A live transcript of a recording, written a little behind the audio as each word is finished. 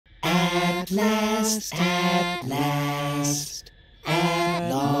At last, at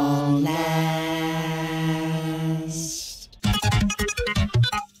long last.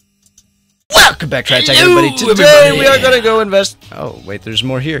 Welcome back, Try Tech, everybody. Today we are gonna go invest. Oh, wait, there's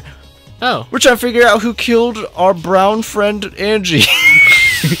more here. Oh. We're trying to figure out who killed our brown friend Angie.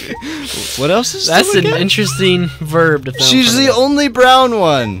 What else is That's still an again? Interesting verb to throw. She's the only brown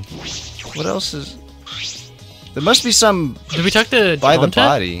one. What else is? There must be some Did we talk to by the Jonta?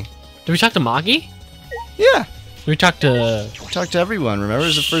 body. Did we talk to Maki? Yeah. Did we talk to... Talk to everyone. Remember, it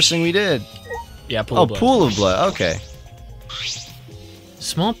was the first thing we did. Yeah, pool Oh, of blood. pool of blood. Okay.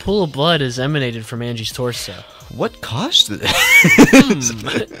 Small pool of blood is emanated from Angie's torso. What caused this?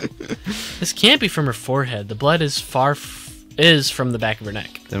 This can't be from her forehead. The blood is from the back of her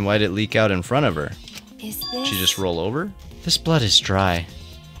neck. Then why'd it leak out in front of her? Is Did this? she just roll over? This blood is dry.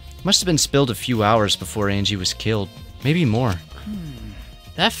 Must have been spilled a few hours before Angie was killed. Maybe more.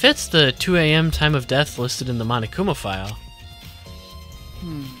 That fits the 2 a.m. time of death listed in the Monokuma file.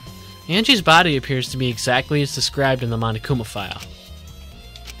 Angie's body appears to be exactly as described in the Monokuma file.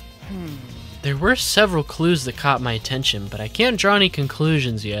 There were several clues that caught my attention, but I can't draw any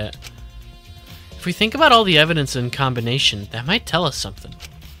conclusions yet. If we think about all the evidence in combination, that might tell us something.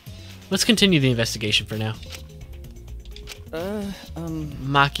 Let's continue the investigation for now.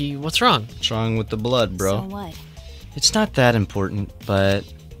 Maki, what's wrong? What's wrong with the blood, bro? So what? It's not that important, but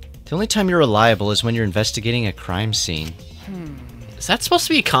the only time you're reliable is when you're investigating a crime scene. Is that supposed to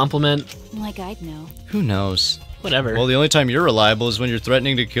be a compliment? Like I'd know. Who knows? Whatever. Well, the only time you're reliable is when you're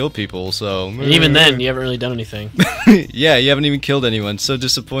threatening to kill people, so... And even then, you haven't really done anything. Yeah, you haven't even killed anyone. So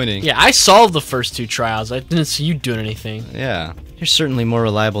disappointing. Yeah, I solved the first 2 trials. I didn't see you doing anything. Yeah. You're certainly more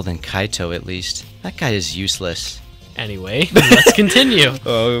reliable than Kaito, at least. That guy is useless. Anyway, let's continue.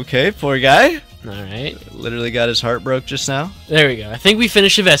 Okay, poor guy. Alright, Literally got his heart broke just now. there we go. I think we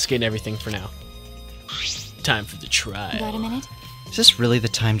finished investigating everything for now. Time for the trial. Got a minute? Is this really the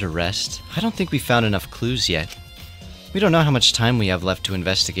time to rest? I don't think we found enough clues yet. We don't know how much time we have left to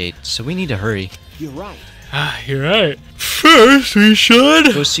investigate, so we need to hurry. You're right. Ah, you're right. First, we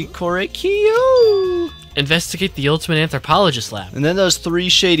should Go see korekiyo! investigate the Ultimate Anthropologist Lab. And then those 3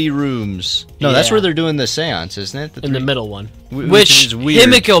 shady rooms. No, that's Yeah. where they're doing the seance, isn't it? In the 3 middle one. Which Which is weird.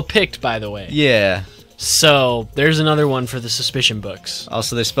 Himiko picked, by the way. Yeah. So, there's another one for the suspicion books.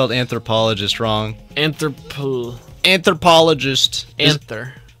 Also, they spelled anthropologist wrong. Anthropologist.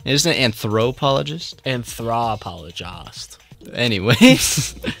 Isn't it anthropologist? Anthropologist. Anyway.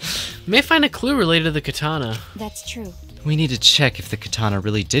 May find a clue related to the katana. That's true. We need to check if the katana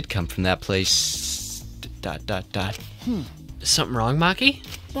really did come from that place. ... Is something wrong, Maki?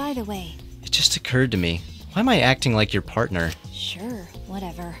 By the way, It just occurred to me. Why am I acting like your partner? sure,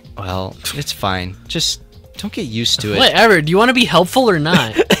 whatever. Well, it's fine. Just don't get used to it. Whatever. Do you want to be helpful or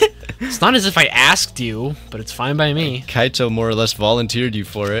not? It's not as if I asked you, but it's fine by me. Kaito more or less volunteered you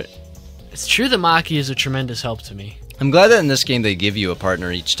for it. It's true that Maki is a tremendous help to me. I'm glad that in this game they give you a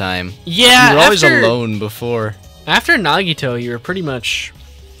partner each time. Yeah, You were always alone before. After Nagito, you were pretty much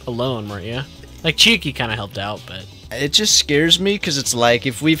alone, weren't you? Like, Chiki kind of helped out, but... It just scares me because it's like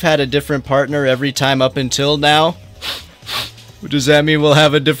if we've had a different partner every time up until now, does that mean we'll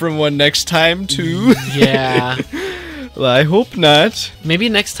have a different one next time too? Yeah. Well, I hope not. Maybe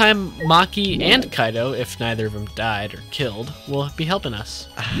next time Maki and Kaido, if neither of them died or killed, will be helping us.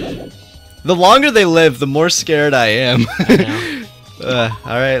 The longer they live, the more scared I am. I know.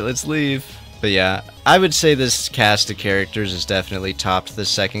 Alright, let's leave. But yeah, I would say this cast of characters has definitely topped the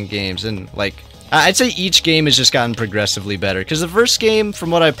second games, and like, I'd say each game has just gotten progressively better. Because the first game, from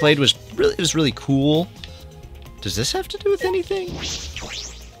what I played, was really cool. Does this have to do with anything?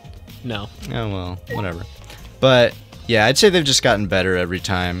 No. Oh well, whatever. But yeah, I'd say they've just gotten better every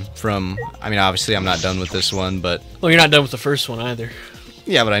time. From, I mean, obviously I'm not done with this one, but Well, you're not done with the first one either.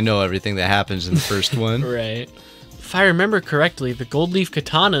 yeah, but I know everything that happens in the first one. Right. If I remember correctly, the gold leaf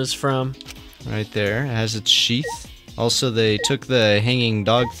katana's from... Right there, it has its sheath. Also, they took the hanging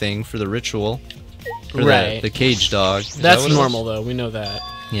dog thing for the ritual. For Right. the cage dog. Is that That's what it normal, though. We know that.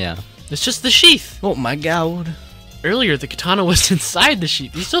 was? Yeah. It's just the sheath. Oh my god. Earlier, the katana was inside the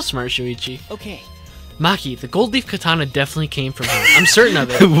sheath. You're still smart, Shuichi. Okay. Maki, the gold leaf katana definitely came from her. I'm certain of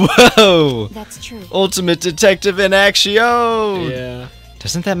it. Whoa! That's true. Ultimate detective in action! Yeah.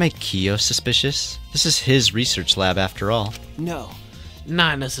 Doesn't that make Kiyo suspicious? This is his research lab after all. No.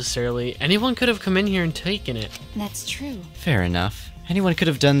 Not necessarily. Anyone could have come in here and taken it. That's true. Fair enough. Anyone could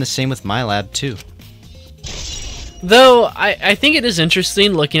have done the same with my lab too. Though, I think it is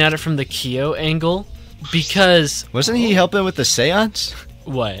interesting looking at it from the Kiyo angle, because... Wasn't he helping with the seance?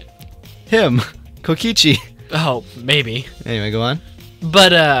 What? Him. Kokichi. Oh, maybe. Anyway, go on.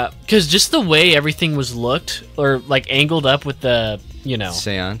 But, because just the way everything was looked, or, like, angled up with the, you know...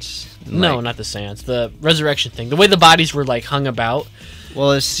 Seance? No, Like- not the seance. The resurrection thing. The way the bodies were, like, hung about.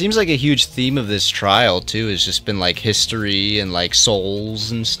 Well, it seems like a huge theme of this trial, too, has just been, like, history and, like, souls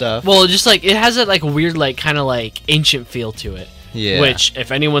and stuff. Well, just, like, it has that, like, weird, like, kind of, like, ancient feel to it. Yeah. Which,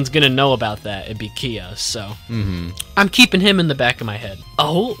 if anyone's gonna know about that, it'd be Kia, so... I'm keeping him in the back of my head.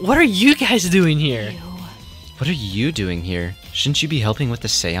 Oh, what are you guys doing here? Ew. What are you doing here? Shouldn't you be helping with the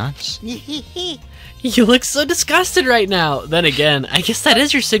seance? You look so disgusted right now. Then again, I guess that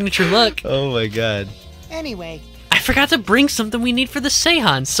is your signature look. Oh my god. Anyway, I forgot to bring something we need for the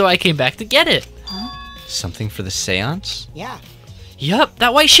seance, so I came back to get it. Something for the seance? yeah. Yup,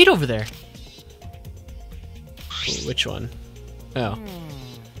 that white sheet over there. Which one? Oh.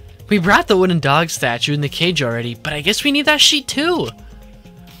 We brought the wooden dog statue in the cage already, but I guess we need that sheet too.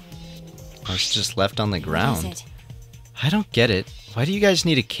 Oh, it's just left on the What is ground. it? I don't get it. Why do you guys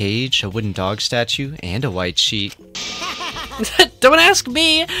need a cage, a wooden dog statue, and a white sheet? Don't ask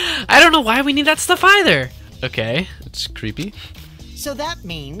me. I don't know why we need that stuff either. Okay. It's creepy. So that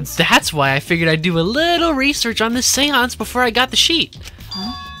means That's why I figured I'd do a little research on this seance before I got the sheet.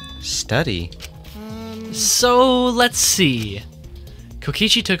 Study. So, let's see.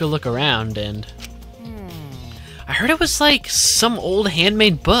 Kokichi took a look around and... I heard it was like some old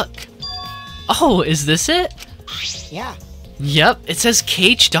handmade book. Oh, is this it? yeah. Yep, it says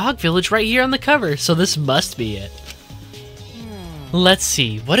Cage Dog Village right here on the cover, so this must be it. Let's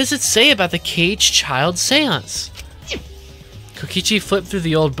see, what does it say about the Cage Child Seance? Kokichi flipped through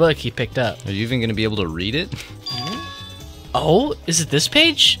the old book he picked up. Are you even going to be able to read it? Oh, is it this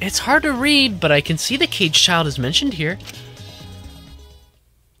page? It's hard to read, but I can see the Cage Child is mentioned here.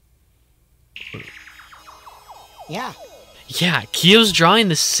 Yeah. Yeah, Kiyo's drawing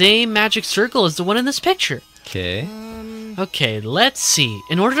the same magic circle as the one in this picture. Okay. Okay, let's see.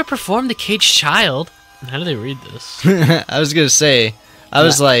 In order to perform the Cage Child... How do they read this? I was going to say, I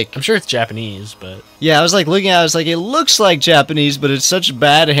was like, I'm sure it's Japanese, but... yeah, I was like looking at it, I was like, it looks like Japanese, but it's such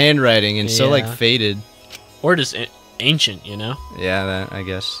bad handwriting and so like Yeah. faded. Or just ancient, you know? Yeah, that, I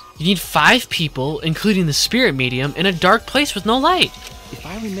guess. You need 5 people, including the spirit medium, in a dark place with no light. If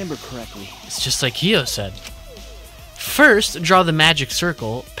I remember correctly, It's just like Kiyo said. First, draw the magic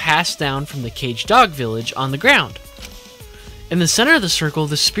circle passed down from the Cage Dog Village on the ground. In the center of the circle,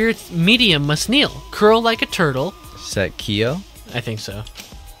 the spirit medium must kneel, curl like a turtle, Is that Kiyo? I think so,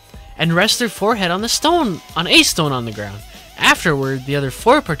 and rest their forehead on a stone on the ground. Afterward, the other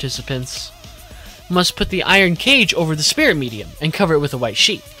 4 participants must put the iron cage over the spirit medium and cover it with a white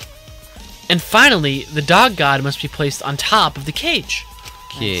sheet. And finally, the dog god must be placed on top of the cage.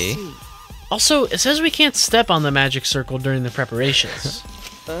 Okay. Also, it says we can't step on the magic circle during the preparations.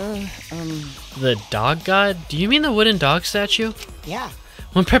 The dog god? Do you mean the wooden dog statue? Yeah.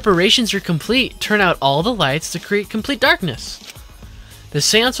 When preparations are complete, turn out all the lights to create complete darkness. The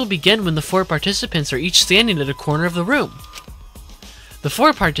seance will begin when the 4 participants are each standing at a corner of the room. The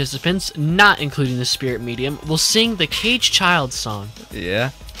 4 participants, not including the spirit medium, will sing the Cage Child song.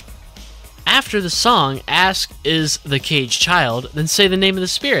 Yeah. After the song, ask, is the cage child, then say the name of the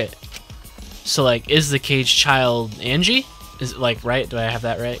spirit. So, like, is the cage child Angie? Is it, like, right? Do I have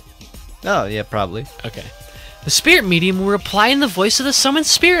that right? Oh, yeah, probably. Okay. The spirit medium will reply in the voice of the summoned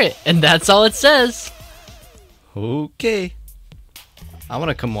spirit, and that's all it says. Okay. I want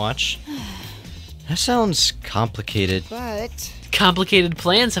to come watch. That sounds complicated. But Complicated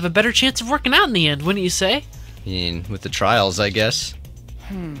plans have a better chance of working out in the end, wouldn't you say? I mean, with the trials, I guess.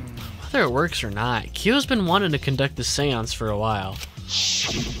 Whether it works or not, Kyo's been wanting to conduct the seance for a while.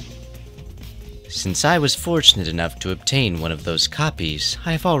 Since I was fortunate enough to obtain one of those copies,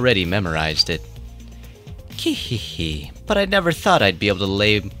 I have already memorized it. Hee, but I never thought I'd be able to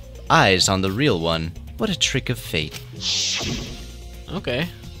lay eyes on the real one. What a trick of fate. Okay.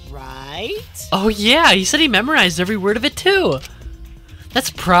 right? Oh yeah, he said he memorized every word of it too. That's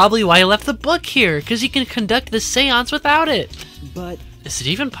probably why he left the book here, because he can conduct the seance without it. But Is it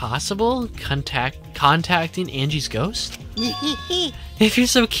even possible contacting Angie's ghost? If you're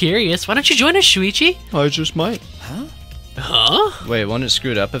so curious, why don't you join us, Shuichi? I just might. Huh? Wait, won't it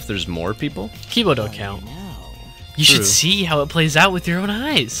screw it up if there's more people? Kibo don't count. No. You True. should see how it plays out with your own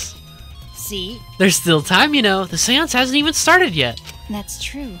eyes. See? There's still time, you know. The seance hasn't even started yet. That's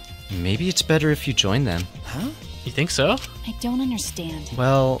true. Maybe it's better if you join them. You think so? I don't understand.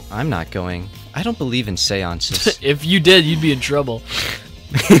 Well, I'm not going. I don't believe in seances. If you did, you'd be in trouble.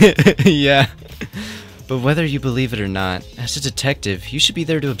 Yeah. But whether you believe it or not, as a detective, you should be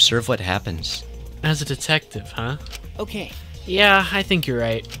there to observe what happens. As a detective, huh? Okay. Yeah, I think you're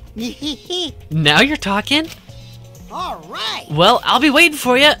right. Now you're talking? All right. Well, I'll be waiting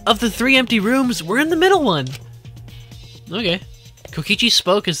for you. Of the 3 empty rooms, we're in the middle one. Okay. Kokichi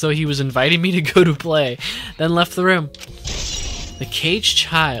spoke as though he was inviting me to go to play, then left the room. The caged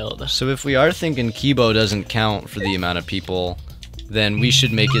child. So if we are thinking Kibo doesn't count for the amount of people, then we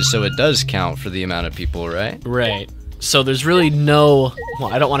should make it so it does count for the amount of people, right? Right. So there's really no,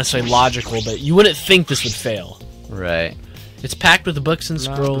 well, I don't want to say logical, but you wouldn't think this would fail. Right. It's packed with the books and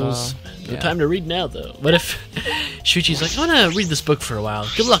Blah, scrolls. blah. No Yeah. time to read now, though. What if Shuichi's like, I want to read this book for a while.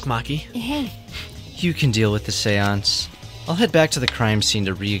 Good luck, Maki. Hey, You can deal with the seance. I'll head back to the crime scene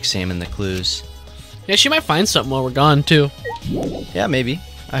to re-examine the clues. Yeah, she might find something while we're gone, too. Yeah, maybe.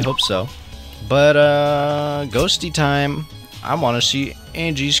 I hope so. But, ghosty time. I want to see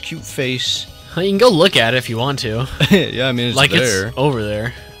Angie's cute face. You can go look at it if you want to. Yeah, I mean, it's like there. it's over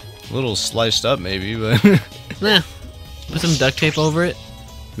there. A little sliced up, maybe, but Nah. Put some duct tape over it.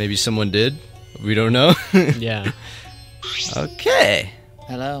 maybe someone did. We don't know. Yeah. Okay.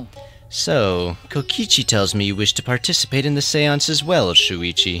 Hello. So, Kokichi tells me you wish to participate in the seance as well,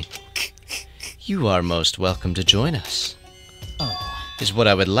 Shuichi. You are most welcome to join us. Is what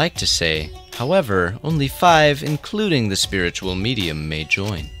I would like to say. However, only 5, including the spiritual medium, may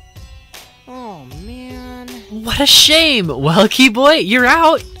join. Oh, man. What a shame. Well, Key Boy, you're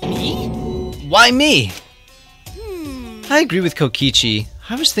out. Why me? I agree with Kokichi.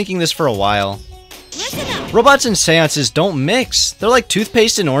 I was thinking this for a while. Listen up. Robots and seances don't mix. They're like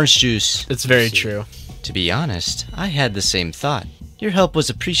toothpaste and orange juice. It's very true. To be honest, I had the same thought. Your help was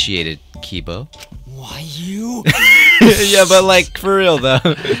appreciated, Kibo. Why you? Yeah, but like, for real though.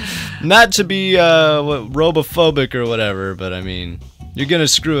 Not to be robophobic or whatever, but I mean, you're gonna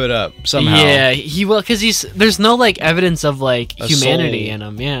screw it up somehow. Yeah, he will, because there's no, like, evidence of, like, A humanity soul. in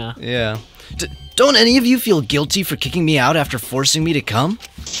him, yeah. Yeah. Don't any of you feel guilty for kicking me out after forcing me to come?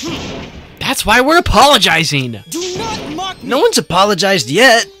 That's why we're apologizing. Do not mock me. No one's apologized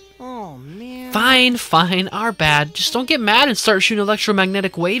yet. Oh, man. Fine, fine, our bad. Just don't get mad and start shooting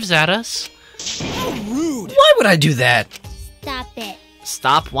electromagnetic waves at us. How rude. Why would I do that? stop it.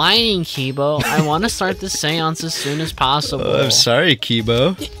 Stop whining, Kibo. I want to start the seance as soon as possible. I'm sorry,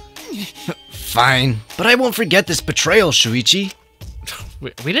 Kibo. Fine, but I won't forget this betrayal, Shuichi.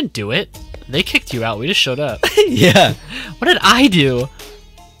 We didn't do it. They kicked you out. We just showed up. Yeah. What did I do?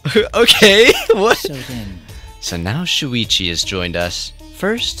 Okay. What? So then, So now Shuichi has joined us.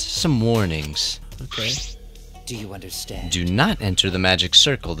 First, some warnings. Okay. do you understand? Do not enter the magic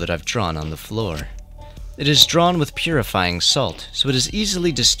circle that I've drawn on the floor. It is drawn with purifying salt, so it is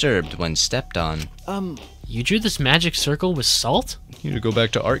easily disturbed when stepped on. You drew this magic circle with salt? You need to go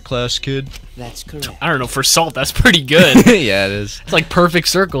back to art class, kid. That's correct. I don't know, for salt, that's pretty good. Yeah, it is. It's like perfect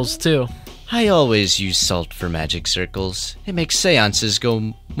circles, too. I always use salt for magic circles. It makes seances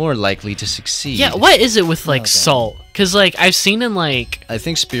go more likely to succeed. Yeah, what is it with, like, Okay. salt? Because, like, I've seen in, like... I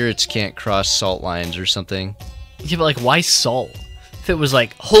think spirits can't cross salt lines or something. Yeah, but, like, why salt? If it was,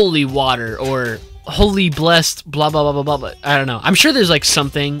 like, holy water or holy blessed blah, blah, blah, blah, blah, but I don't know. I'm sure there's, like,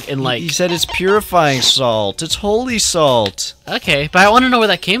 something in, like... He said it's purifying salt. It's holy salt. Okay, but I want to know where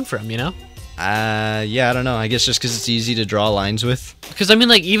that came from, you know? Yeah, I don't know. I guess just because it's easy to draw lines with. Because, I mean,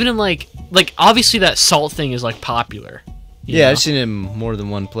 like, even in, like, obviously that salt thing is, like, popular. you Yeah, know? I've seen it in more than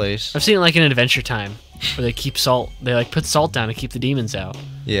one place. I've seen it, like, in Adventure Time, where they keep salt. They, like, put salt down to keep the demons out.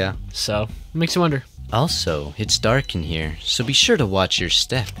 Yeah. So, it makes you wonder. Also, it's dark in here, so be sure to watch your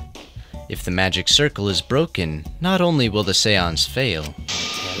step. If the magic circle is broken, not only will the seance fail,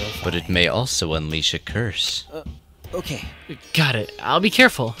 but it may also unleash a curse. Okay. Got it. I'll be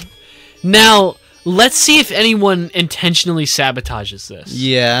careful. Now, let's see if anyone intentionally sabotages this.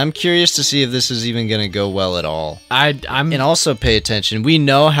 Yeah, I'm curious to see if this is even gonna go well at all. I'm... And also pay attention, we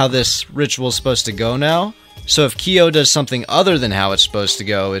know how this ritual's supposed to go now, so if Kyo does something other than how it's supposed to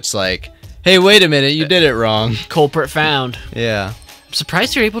go, it's like, hey, wait a minute, you did it wrong. culprit found. Yeah. I'm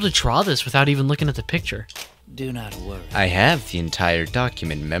surprised you're able to draw this without even looking at the picture. Do not worry. I have the entire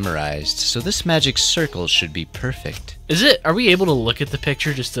document memorized, so this magic circle should be perfect. Are we able to look at the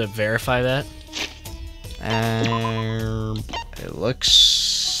picture just to verify that? It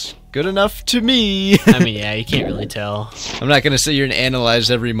looks good enough to me. I mean, yeah, you can't really tell. I'm not gonna sit here and analyze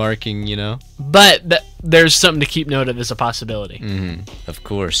every marking, you know? But there's something to keep note of as a possibility. Of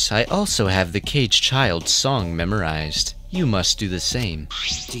course, I also have the Caged Child's song memorized. You must do the same.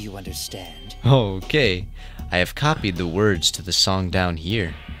 Do you understand? Okay, I have copied the words to the song down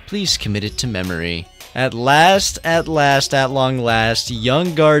here. Please commit it to memory. At last, at long last,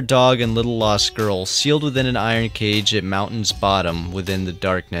 young guard dog and little lost girl, sealed within an iron cage at mountain's bottom, within the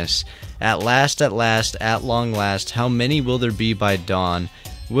darkness. At last, at long last, how many will there be by dawn?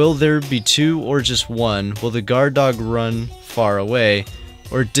 Will there be two or just one? Will the guard dog run far away?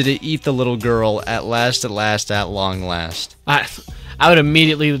 Or did it eat the little girl at last, at long last? I would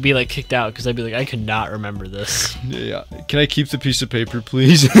immediately be like kicked out because I'd be like, I could not remember this. Yeah. Can I keep the piece of paper,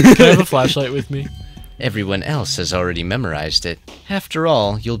 please? Can I have a flashlight with me? Everyone else has already memorized it. After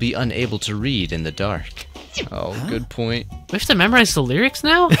all, you'll be unable to read in the dark. Oh, good point. We have to memorize the lyrics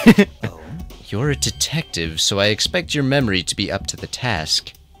now? You're a detective, so I expect your memory to be up to the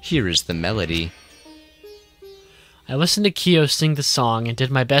task. Here is the melody. I listened to Kiyo sing the song and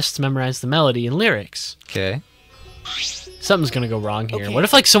did my best to memorize the melody and lyrics. Okay. Something's gonna go wrong here. Okay. What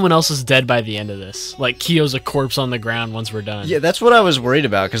if like someone else is dead by the end of this? Like Kiyo's a corpse on the ground once we're done. Yeah, that's what I was worried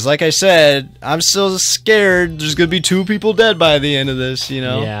about, because like I said, I'm still scared there's gonna be 2 people dead by the end of this, you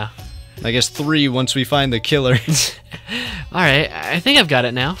know? Yeah. I guess 3 once we find the killer. Alright, I think I've got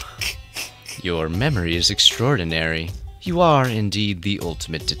it now. Your memory is extraordinary. You are indeed the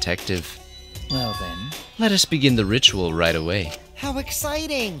ultimate detective. Well then, Let us begin the ritual right away. How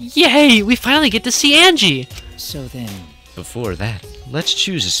exciting! Yay! We finally get to see Angie! so then, Before that, let's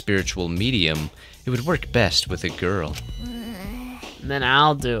choose a spiritual medium. It would work best with a girl. And then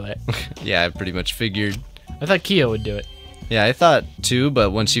I'll do it. Yeah, I pretty much figured. I thought Kiyo would do it. Yeah, I thought too,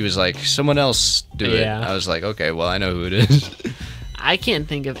 but once he was like, someone else do Yeah. it, I was like, okay, well, I know who it is. I can't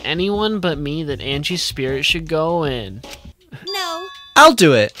think of anyone but me that Angie's spirit should go in. No. I'll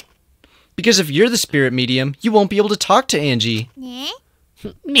do it! Because if you're the spirit medium, you won't be able to talk to Angie. Nah.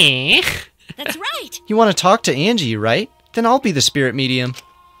 Nah. That's right. You want to talk to Angie, right? Then I'll be the spirit medium.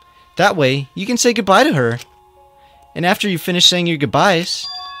 That way, you can say goodbye to her. And after you finish saying your goodbyes,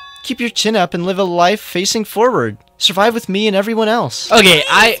 keep your chin up and live a life facing forward. Survive with me and everyone else. Okay,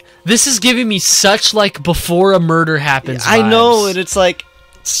 this is giving me such like before a murder happens I know, vibes. and it's like,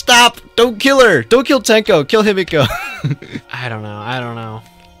 stop! Don't kill her! Don't kill Tenko! Kill Himiko! I don't know.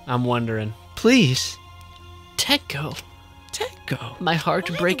 I'm wondering. Please. Tenko, Tenko. my heart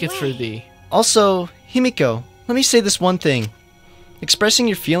By the breaketh for way- thee. Also, Himiko, let me say this one thing. Expressing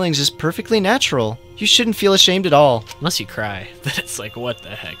your feelings is perfectly natural. You shouldn't feel ashamed at all. Unless you cry. Then it's like, what the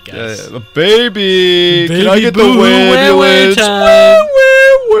heck, guys? Baby! Can I Baby get the boo, wham-ambulance? time.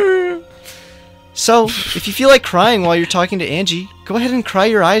 Wah. So, if you feel like crying while you're talking to Angie, go ahead and cry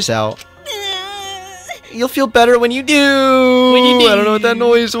your eyes out. You'll feel better when you do. When you do. I don't know what that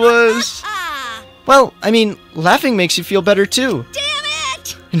noise was. Ah, Well, I mean, laughing makes you feel better too. damn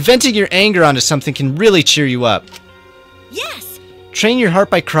it! And venting your anger onto something can really cheer you up. Yes. Train your heart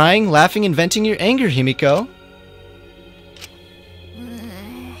by crying, laughing, and venting your anger, Himiko.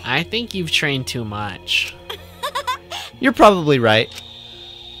 I think you've trained too much. You're probably right.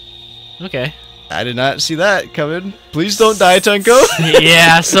 Okay. I did not see that coming. Please don't die, Tenko.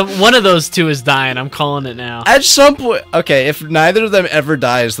 Yeah, one of those two is dying. I'm calling it now. At some point, okay, if neither of them ever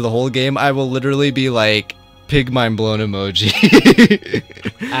dies the whole game, I will literally be like, pig mind blown emoji.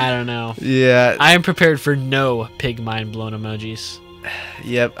 I don't know. Yeah, I am prepared for no pig mind blown emojis.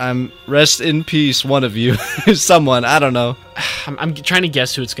 yep, rest in peace, one of you. Someone, I don't know. I'm trying to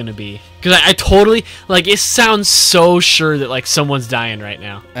guess who it's gonna be because I totally like. It sounds so sure that like someone's dying right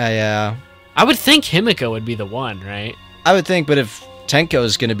now. Yeah, I would think Himiko would be the one, right? I would think, but if Tenko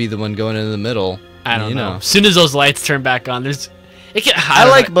is gonna be the one going into the middle, I don't you know. As soon as those lights turn back on, I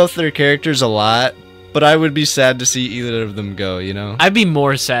like both their characters a lot, but I would be sad to see either of them go, you know? I'd be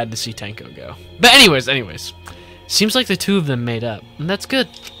more sad to see Tenko go. But anyways, seems like the two of them made up, and that's good.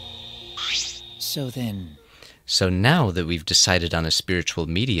 so then, So now that we've decided on a spiritual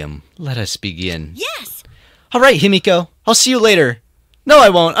medium, let us begin. Yes. Alright, Himiko, I'll see you later. No, I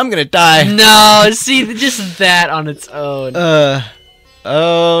won't. I'm gonna die. No, see, just that on its own.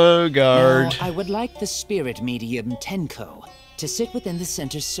 Oh, guard. now I would like the spirit medium Tenko to sit within the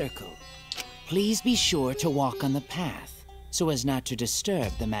center circle. Please be sure to walk on the path, so as not to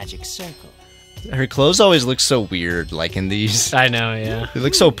disturb the magic circle. Her clothes always look so weird, like in these. I know, yeah. They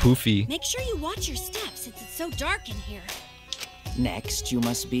look so poofy. Make sure you watch your steps since it's so dark in here. Next, you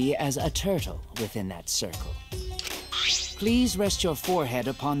must be as a turtle within that circle. Please rest your forehead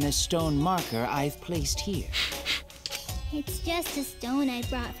upon this stone marker I've placed here. It's just a stone I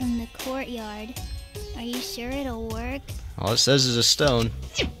brought from the courtyard. Are you sure it'll work? All it says is a stone.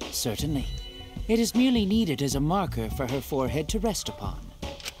 Certainly. It is merely needed as a marker for her forehead to rest upon.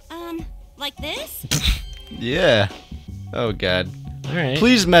 Like this? Yeah. Oh, God. All right.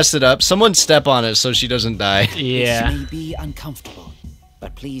 Please mess it up. Someone step on it so she doesn't die. Yeah. This may be uncomfortable,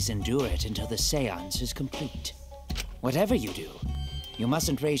 but please endure it until the seance is complete. Whatever you do, you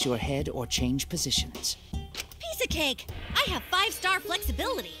mustn't raise your head or change positions. Piece of cake. I have 5-star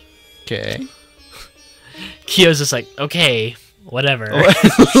flexibility. Okay. Kiyo's just like, okay, Whatever.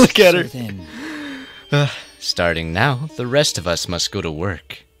 Look at her. So then, Starting now, the rest of us must go to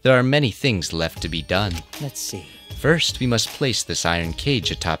work. There are many things left to be done. let's see. First, we must place this iron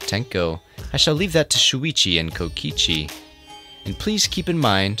cage atop Tenko. I shall leave that to Shuichi and Kokichi. And please keep in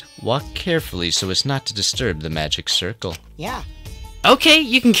mind, walk carefully so as not to disturb the magic circle. Yeah. Okay,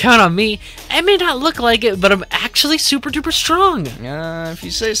 you can count on me. I may not look like it, but I'm actually super duper strong. If you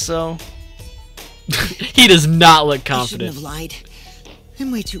say so. He does not look I shouldn't have confident. lied.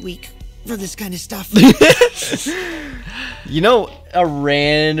 I'm way too weak for this kind of stuff. You know, a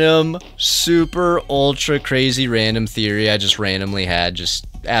random, super, ultra crazy random theory I just randomly had, just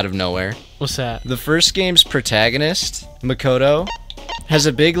out of nowhere. What's that? The first game's protagonist, Makoto, has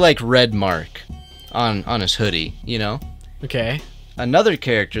a big, like, red mark on his hoodie, you know? Okay. Another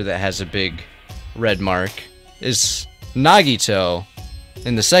character that has a big red mark is Nagito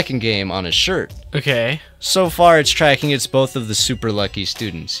in the second game on his shirt. Okay. So far, it's tracking it's both of the super lucky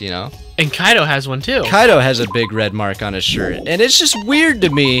students, you know? And Kaido has one too. Kaido has a big red mark on his shirt, and it's just weird to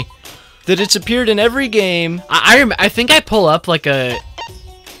me that it's appeared in every game. I think I pull up like a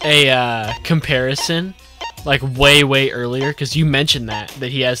comparison like way earlier because you mentioned that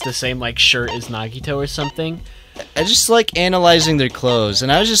he has the same like shirt as Nagito or something. I just like analyzing their clothes,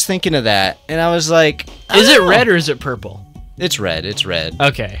 and I was just thinking of that, and I was like, Is it red or is it purple? It's red, it's red.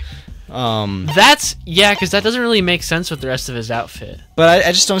 Okay. That's yeah, because that doesn't really make sense with the rest of his outfit. But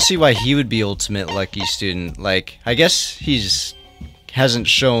I just don't see why he would be ultimate lucky student. Like, I guess hasn't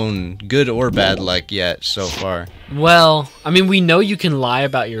shown good or bad luck yet so far. Well, I mean, we know you can lie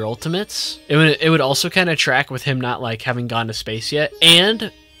about your ultimates. It would also kind of track with him not like having gone to space yet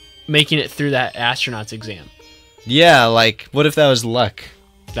and making it through that astronaut's exam. Yeah, like, what if that was luck?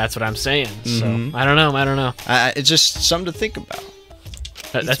 That's what I'm saying. So I don't know. It's just something to think about.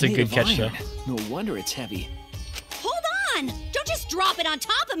 That's a good catch though. No wonder it's heavy. Hold on! Don't just drop it on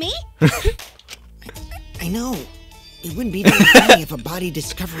top of me! I know. It wouldn't be very funny if a body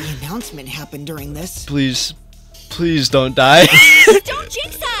discovery announcement happened during this. Please don't die. Don't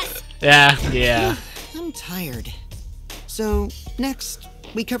jinx us! Yeah. I'm tired. So, next,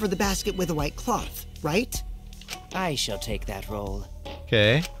 we cover the basket with a white cloth, right? I shall take that role.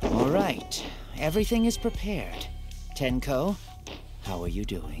 Okay. All right. Everything is prepared. Tenko, how are you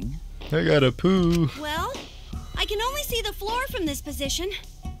doing? I gotta poo. Well, I can only see the floor from this position,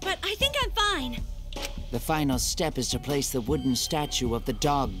 but I think I'm fine. The final step is to place the wooden statue of the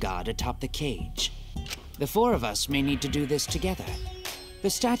dog god atop the cage. The four of us may need to do this together. The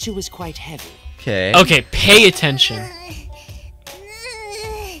statue is quite heavy. Okay. Okay, pay attention.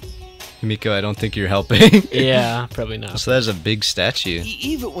 Miko, I don't think you're helping. Yeah, probably not. So that's a big statue.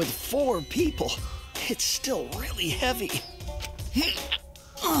 Even with 4 people, it's still really heavy.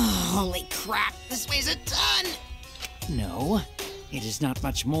 Oh, holy crap, this weighs a ton! No, it is not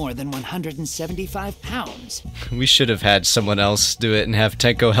much more than 175 pounds. We should have had someone else do it and have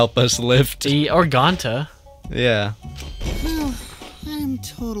Tenko help us lift. Or Ganta. Yeah. I'm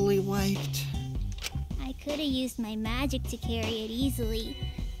totally wiped. I could have used my magic to carry it easily,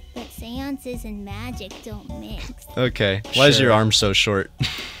 but seances and magic don't mix. Okay. Why is your Sure. arm so short?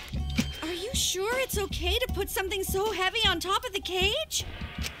 Are you sure it's okay to put something so heavy on top of the cage?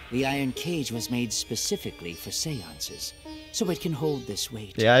 The iron cage was made specifically for seances, so it can hold this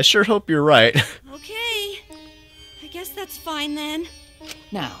weight. Yeah, I sure hope you're right. Okay. I guess that's fine then.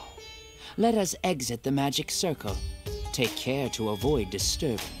 Now, let us exit the magic circle. Take care to avoid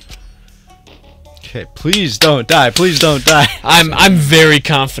disturbing it. Okay, please don't die. Please don't die. I'm very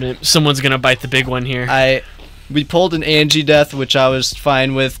confident someone's gonna bite the big one here. We pulled an Angie death, which I was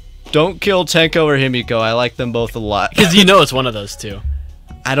fine with. Don't kill Tenko or Himiko. I like them both a lot. Because you know it's one of those two.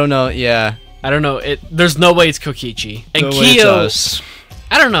 I don't know. Yeah. I don't know. There's no way it's Kokichi. And No way it's Kyo. us.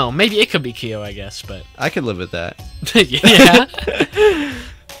 I don't know. Maybe it could be Kyo, I guess, but I could live with that.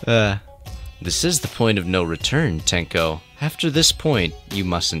 yeah. This is the point of no return, Tenko. After this point, you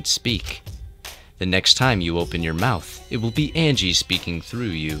mustn't speak. The next time you open your mouth, it will be Angie speaking through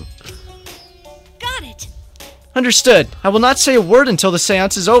you. Got it. Understood. I will not say a word until the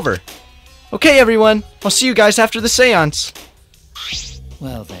seance is over. Okay, everyone. I'll see you guys after the seance.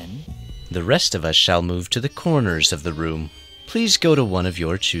 Well then, The rest of us shall move to the corners of the room. Please go to one of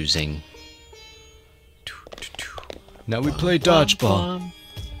your choosing. Now we play dodgeball.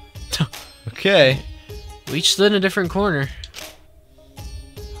 Okay. We each stood in a different corner.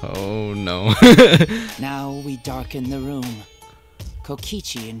 Oh no. now we darken the room.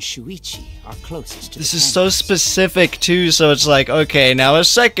 Kokichi and Shuichi are closest to This the is so canvas. specific too, so it's like, okay, now a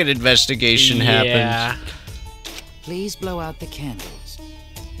second investigation happens. Please blow out the candles.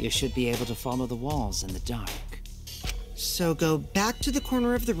 You should be able to follow the walls in the dark. So go back to the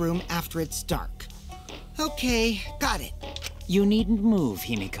corner of the room after it's dark. Okay, got it. You needn't move,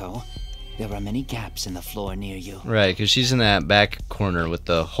 Himiko. There are many gaps in the floor near you. Right, because she's in that back corner with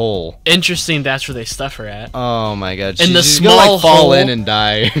the hole. Interesting, that's where they stuff her at. Oh my god. In the she's small gonna, like, fall hole. in and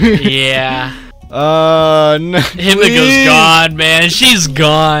die. Yeah. No. Himiko's please. gone, man. She's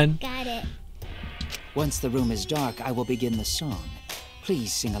gone. Got it. Once the room is dark, I will begin the song.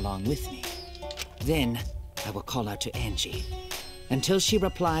 Please sing along with me. Then, I will call out to Angie. Until she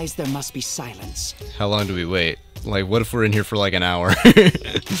replies, there must be silence. How long do we wait? Like, what if we're in here for like an hour?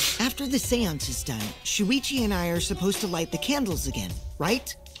 After the seance is done, Shuichi and I are supposed to light the candles again,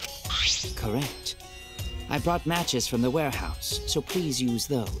 right? Correct. I brought matches from the warehouse, so please use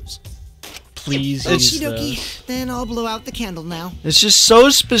those. Please It's- use Okie those. dokie. Then I'll blow out the candle now. It's just so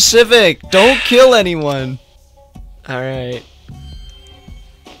specific. Don't kill anyone. Alright.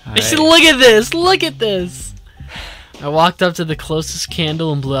 Alright. Look at this! Look at this! I walked up to the closest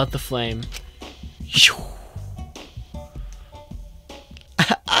candle and blew out the flame.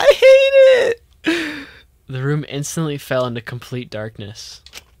 I hate it. The room instantly fell into complete darkness.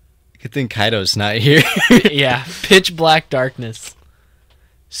 Good thing Kaido's not here. Yeah, pitch black darkness.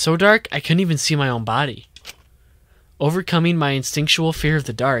 So dark, I couldn't even see my own body. Overcoming my instinctual fear of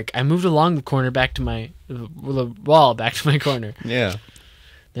the dark, I moved along the corner back to the wall back to my corner. Yeah.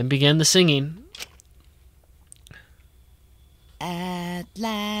 Then began the singing. At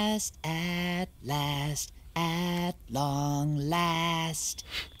last, at long last.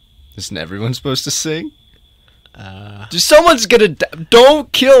 Isn't everyone supposed to sing? Just someone's gonna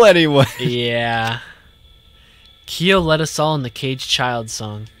don't kill anyone. Yeah. Kyo led us all in the Caged Child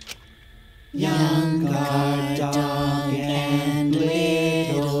song. Young guard dog and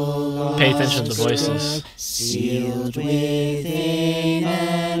little Pay attention to the voices. sealed within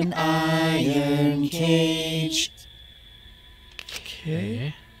an iron cage.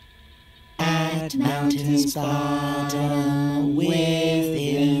 Okay. At mountain's bottom,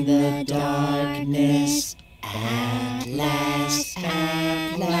 within the darkness, at last,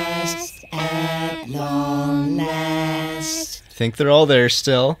 at long last. I think they're all there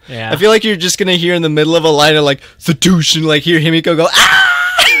still. Yeah. I feel like you're just gonna hear in the middle of a line of like Sadoosh and like hear Himiko go ah.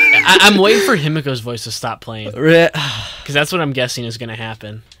 I'm waiting for Himiko's voice to stop playing. Re- Because that's what I'm guessing is going to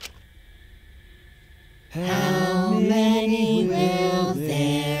happen. How many will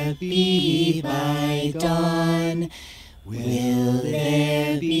there be by dawn? Will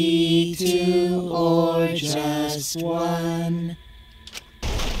there be two or just one?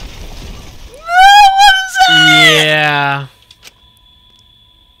 Yeah.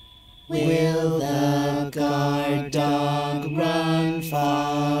 Will the guard dog run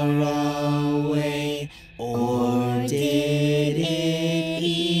far away? Or did it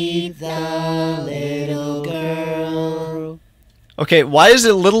eat the little girl? Okay, why is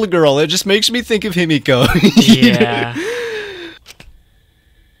it little girl? It just makes me think of Himiko. Yeah.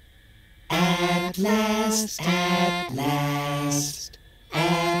 At last, at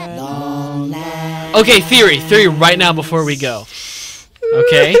long last. Okay, theory right now before we go.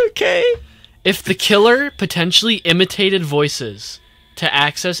 Okay? Okay. If the killer potentially imitated voices to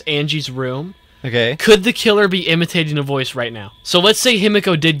access Angie's room, Okay. could the killer be imitating a voice right now? So let's say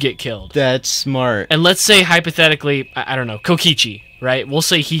Himiko did get killed. That's smart. And let's say, hypothetically, I don't know, Kokichi, right? We'll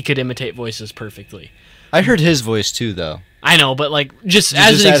say he could imitate voices perfectly. I heard his voice too, though. I know, but like, just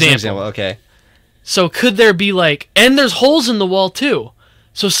as an example. Okay. So could there be like, and there's holes in the wall too.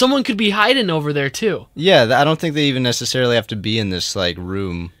 So someone could be hiding over there too. Yeah, I don't think they even necessarily have to be in this like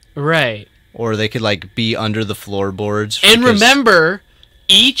room, Right. or they could like be under the floorboards. And because- remember,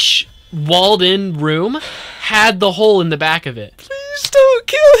 each walled-in room had the hole in the back of it. please don't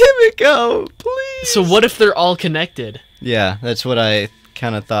kill Himiko, please. So what if they're all connected? Yeah, that's what I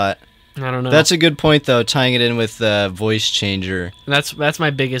kind of thought. I don't know. That's a good point, though, tying it in with the voice changer. That's my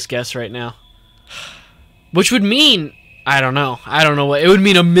biggest guess right now. Which would mean, I don't know what, it would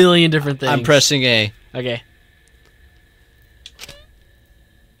mean a million different things. I'm pressing A. Okay.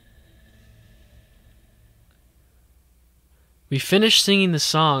 We finished singing the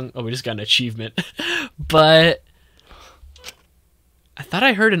song. Oh, we just got an achievement. But I thought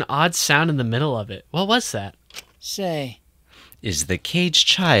I heard an odd sound in the middle of it. What was that? Say, Is the caged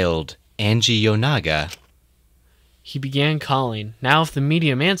child Angie Yonaga? He began calling. Now if the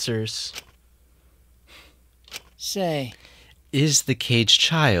medium answers... say, Is the caged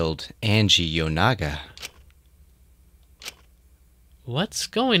child Angie Yonaga? What's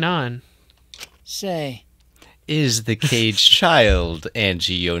going on? say. Is the caged child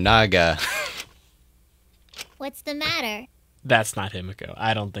Angie Yonaga? What's the matter? That's not Himiko.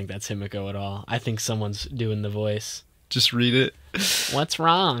 I don't think that's Himiko at all. I think someone's doing the voice. Just read it. What's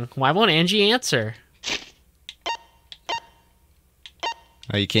wrong? Why won't Angie answer?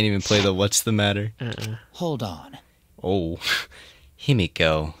 Oh, you can't even play the what's the matter? Hold on. Oh,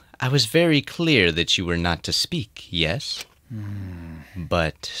 Himiko, I was very clear that you were not to speak, yes?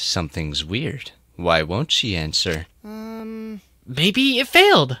 But something's weird. Why won't she answer? Maybe it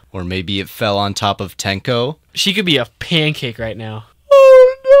failed. Or maybe it fell on top of Tenko? She could be a pancake right now.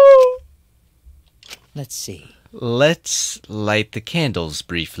 Oh no! Let's see. Let's light the candles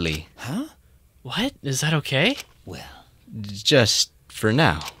briefly. Huh? What? Is that okay? Well, Just for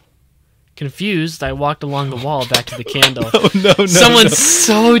now. Confused, I walked along the wall back to the candle. Oh no, Someone's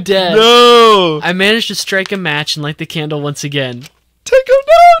so dead. No! I managed to strike a match and light the candle once again. Tenko,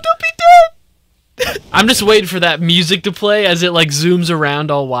 no! Don't be dead! I'm just waiting for that music to play as it like zooms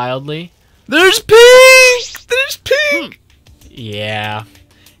around all wildly. There's pink! There's pink! Yeah.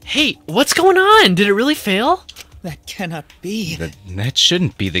 Hey, what's going on? Did it really fail? that cannot be. That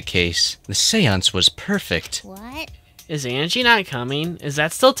shouldn't be the case. The seance was perfect. What? Is Angie not coming? Is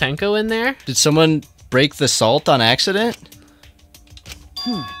that still Tenko in there? Did someone break the salt on accident?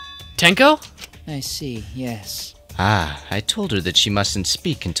 Tenko? I see, yes. Ah, I told her that she mustn't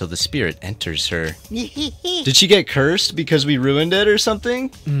speak until the spirit enters her. Did she get cursed because we ruined it or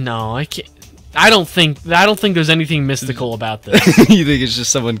something? No, I can't. I don't think there's anything mystical about this. You think it's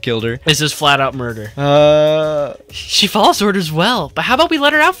just someone killed her? This is flat out murder. She follows orders well, but how about we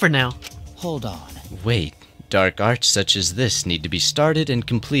let her out for now? Hold on. Wait, dark arts such as this need to be started and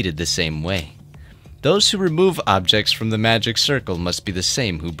completed the same way. Those who remove objects from the magic circle must be the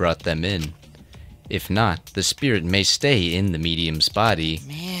same who brought them in. If not, the spirit may stay in the medium's body.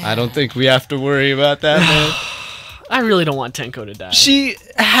 Man. I don't think we have to worry about that, man. I really don't want Tenko to die. She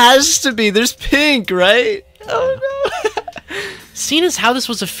has to be. There's pink, right? Oh no. Seeing as how this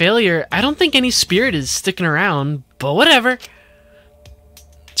was a failure, I don't think any spirit is sticking around, but whatever.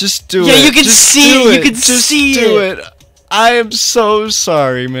 Just do it. Yeah, you can Just see do it. You it. can Just see do it. it. I am so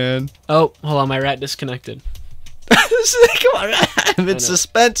sorry, man. Oh, hold on, my rat disconnected. Come on, I'm in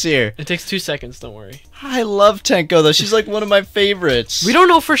suspense here. It takes 2 seconds, don't worry. I love Tenko, though. She's like one of my favorites. We don't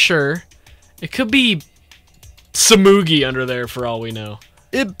know for sure. It could be Samugi under there for all we know.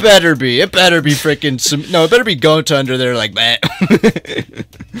 It better be. It better be freaking. No, it better be Gonta under there like that.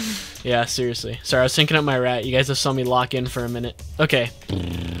 Yeah, seriously. Sorry, I was syncing up my rat. You guys just saw me lock in for a minute. Okay.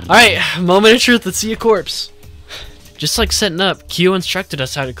 Alright, moment of truth. Let's see a corpse. Just like setting up, Kyo instructed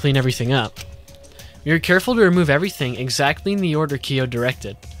us how to clean everything up. We were careful to remove everything exactly in the order Kyo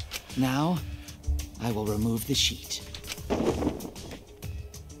directed. Now, I will remove the sheet.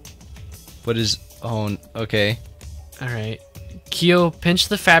 What is. Oh, okay. Alright. Kyo pinched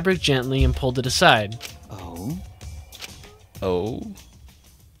the fabric gently and pulled it aside. Oh? Oh.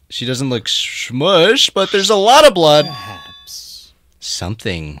 She doesn't look smush, but there's a lot of blood. Perhaps.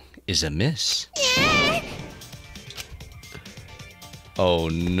 Something is amiss. Oh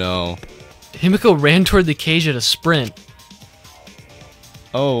no. Himiko ran toward the cage at a sprint.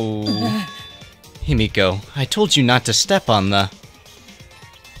 Oh. Himiko, I told you not to step on the...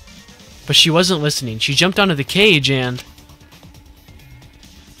 But she wasn't listening. She jumped onto the cage and...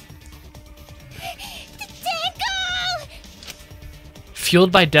 Tenko!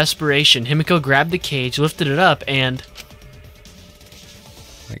 Fueled by desperation, Himiko grabbed the cage, lifted it up, and...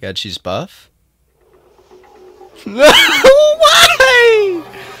 My god, she's buff? No! Why?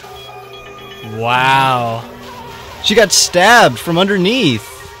 Wow. She got stabbed from underneath.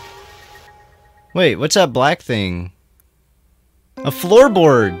 Wait, what's that black thing? A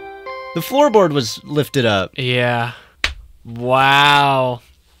floorboard. The floorboard was lifted up. Yeah. Wow.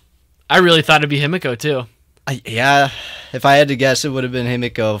 I really thought it'd be Himiko, too. Yeah, if I had to guess, it would have been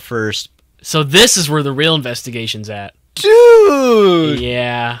Himiko first. So this is where the real investigation's at. Dude!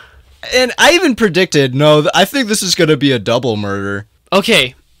 Yeah. And I even predicted, no, I think this is going to be a double murder.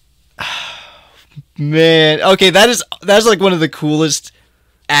 Okay. Man, okay, that's like one of the coolest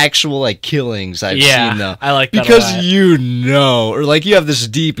actual like killings I've seen though. I like that because a lot. you know, or like you have this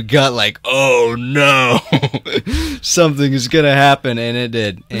deep gut, like, oh no, something is gonna happen, and it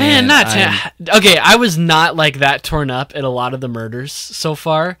did. Man, And okay, I was not like that torn up at a lot of the murders so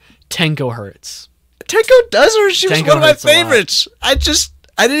far. Tenko hurts. Tenko does her. She was Tenko one of my hurts a lot. favorites. I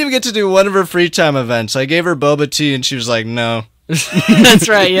didn't even get to do one of her free time events. I gave her boba tea, and she was like, no. That's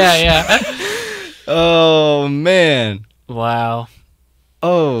right. Yeah. Oh man. Wow.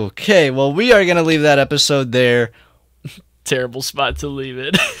 Okay, well, we are gonna leave that episode there. Terrible spot to leave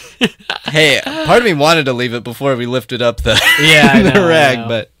it. Hey, part of me wanted to leave it before we lifted up the, Yeah, I the know, rag,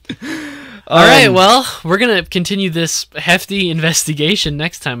 but... All right, well, we're going to continue this hefty investigation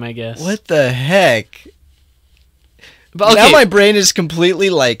next time, I guess. What the heck? But now okay, my brain is completely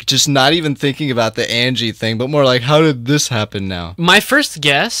like just not even thinking about the Angie thing, but more like, how did this happen now? my first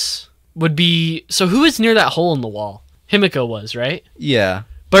guess would be, so who was near that hole in the wall? Himiko was, right? Yeah.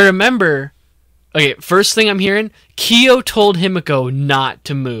 But remember, okay, first thing I'm hearing, Kiyo told Himiko not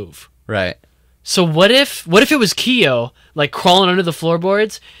to move. Right. So what if it was Kiyo, like crawling under the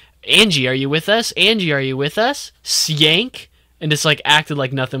floorboards? Angie, are you with us? Angie, are you with us? Yank, and just like acted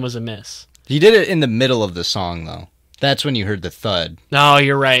like nothing was amiss. He did it in the middle of the song, though. That's when you heard the thud. No,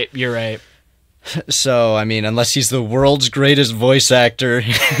 you're right. You're right. So, I mean, unless he's the world's greatest voice actor,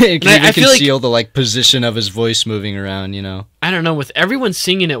 he can I even feel like- conceal the like position of his voice moving around, you know? I don't know. With everyone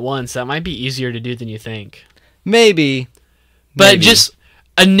singing at once, that might be easier to do than you think. Maybe. But Maybe. just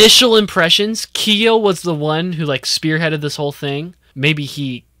initial impressions, Kiyo was the one who like spearheaded this whole thing. Maybe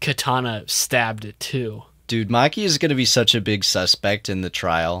he katana stabbed it too. Dude, Maki is going to be such a big suspect in the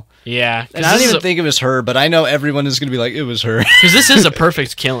trial. Yeah, And I don't even think it was her, but I know everyone is going to be like, it was her. because this is a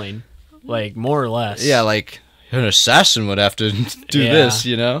perfect killing, like more or less. Yeah, like, an assassin would have to do Yeah. this,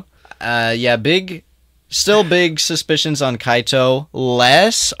 you know? Yeah, still big suspicions on Kaito.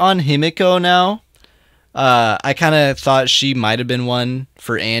 Less on Himiko now. I kind of thought she might have been one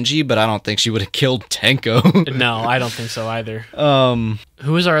for Angie, but I don't think she would have killed Tenko. No, I don't think so either. um,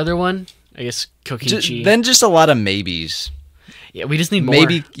 Who was our other one? I guess Kokichi. then just a lot of maybes. Yeah, we just need more.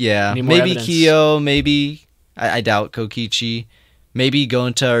 Maybe, yeah, We need more maybe evidence. Kiyo, maybe, I doubt Kokichi, maybe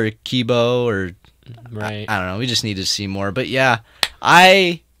Gonta or Kibo, or Right. I don't know, we just need to see more, but yeah,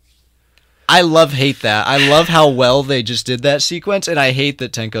 I hate that. I love how well they just did that sequence, and I hate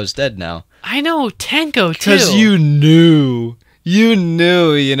that Tenko's dead now. I know Tenko too. Because you knew, you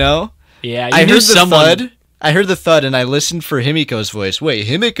know? Yeah, you I knew heard the someone. thud. I heard the thud, and I listened for Himiko's voice. Wait,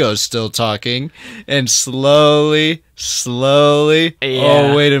 Himiko's still talking, and slowly. Yeah.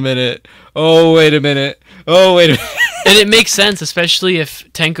 Oh, wait a minute. And it makes sense, especially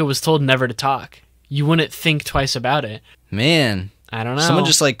if Tenko was told never to talk. You wouldn't think twice about it. Man, I don't know. someone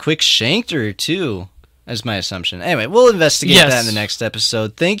just like quick shanked her too. That's my assumption. Anyway, we'll investigate Yes. that in the next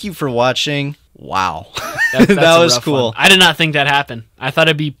episode. Thank you for watching. Wow, That's that a was rough cool. one. I did not think that happened. I thought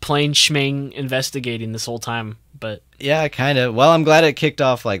it'd be plain schming investigating this whole time, but Yeah, kind of. Well, I'm glad it kicked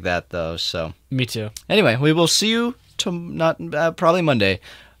off like that though. So me too. anyway, we will see you probably Monday.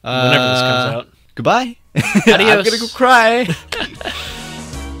 Whenever this comes out. Goodbye. Adios. I'm gonna go cry.